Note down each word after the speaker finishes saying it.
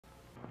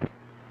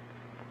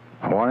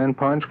Hawaiian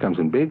Punch comes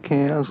in big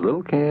cans,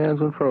 little cans,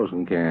 and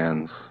frozen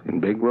cans. In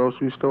big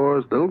grocery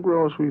stores, little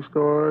grocery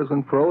stores,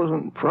 and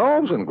frozen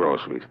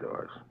grocery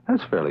stores.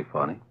 That's fairly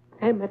funny.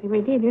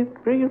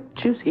 Fruit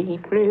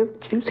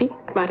juicy,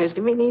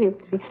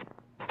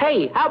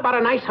 Hey, how about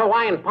a nice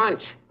Hawaiian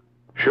Punch?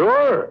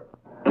 Sure.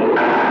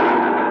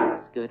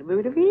 Good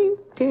mood of you,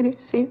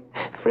 Tennessee.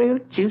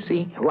 Fruit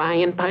juicy,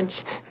 Hawaiian Punch.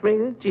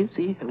 Fruit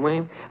juicy,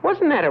 Hawaiian.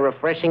 Wasn't that a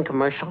refreshing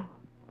commercial?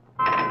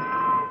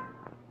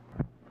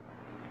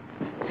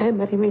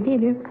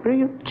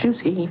 Fruit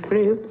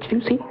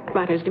juicy,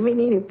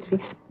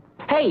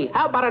 Hey,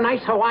 how about a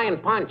nice Hawaiian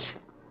Punch?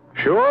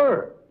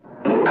 Sure.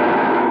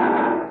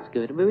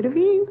 Good mood of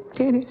you,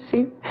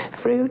 Tennessee.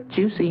 Fruit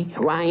juicy,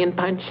 Hawaiian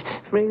Punch.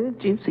 Fruit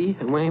juicy,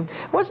 Hawaiian.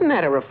 Wasn't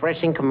that a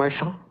refreshing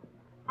commercial?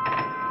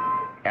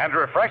 And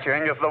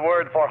refreshing is the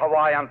word for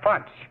Hawaiian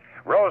Punch.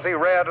 Rosy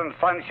red and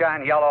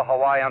sunshine yellow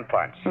Hawaiian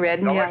Punch. Red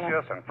and delicious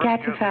yellow. And fruit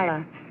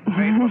Catchafella.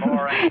 made with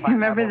orange,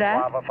 Remember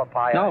that? guava,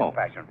 papaya, No. and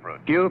passion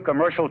fruit. Cue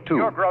commercial 2.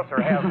 Your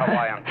grocer has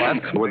Hawaiian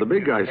Punch. That's where the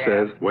big guy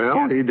says,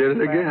 well, he did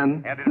it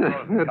again. And it's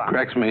frozen That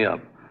cracks me up.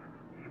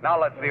 Now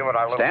let's see what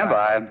our little Stand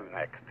guy by. will do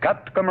next.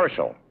 Cut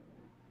commercial.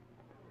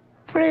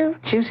 Fruit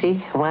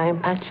juicy, Hawaiian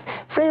Punch.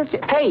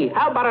 Hey,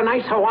 how about a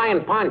nice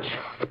Hawaiian Punch?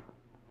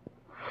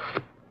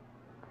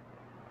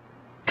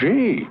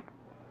 Gee,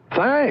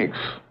 thanks.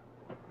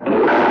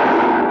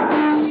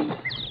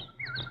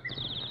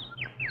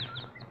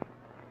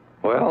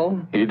 Well,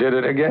 he did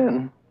it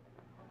again.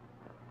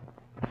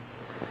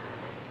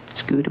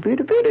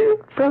 Scooter-booter-booter,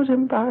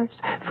 frozen bars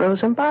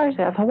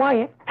of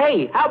Hawaii.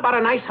 Hey, how about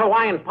a nice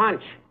Hawaiian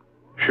Punch?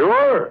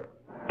 Sure.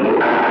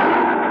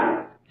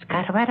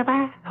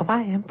 Scooter-booter-booter,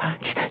 Hawaiian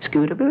Punch.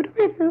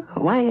 Scooter-booter-booter,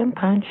 Hawaiian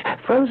Punch.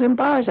 Frozen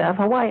bars of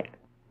Hawaii.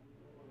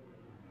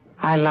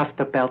 I love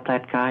to belt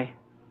that guy.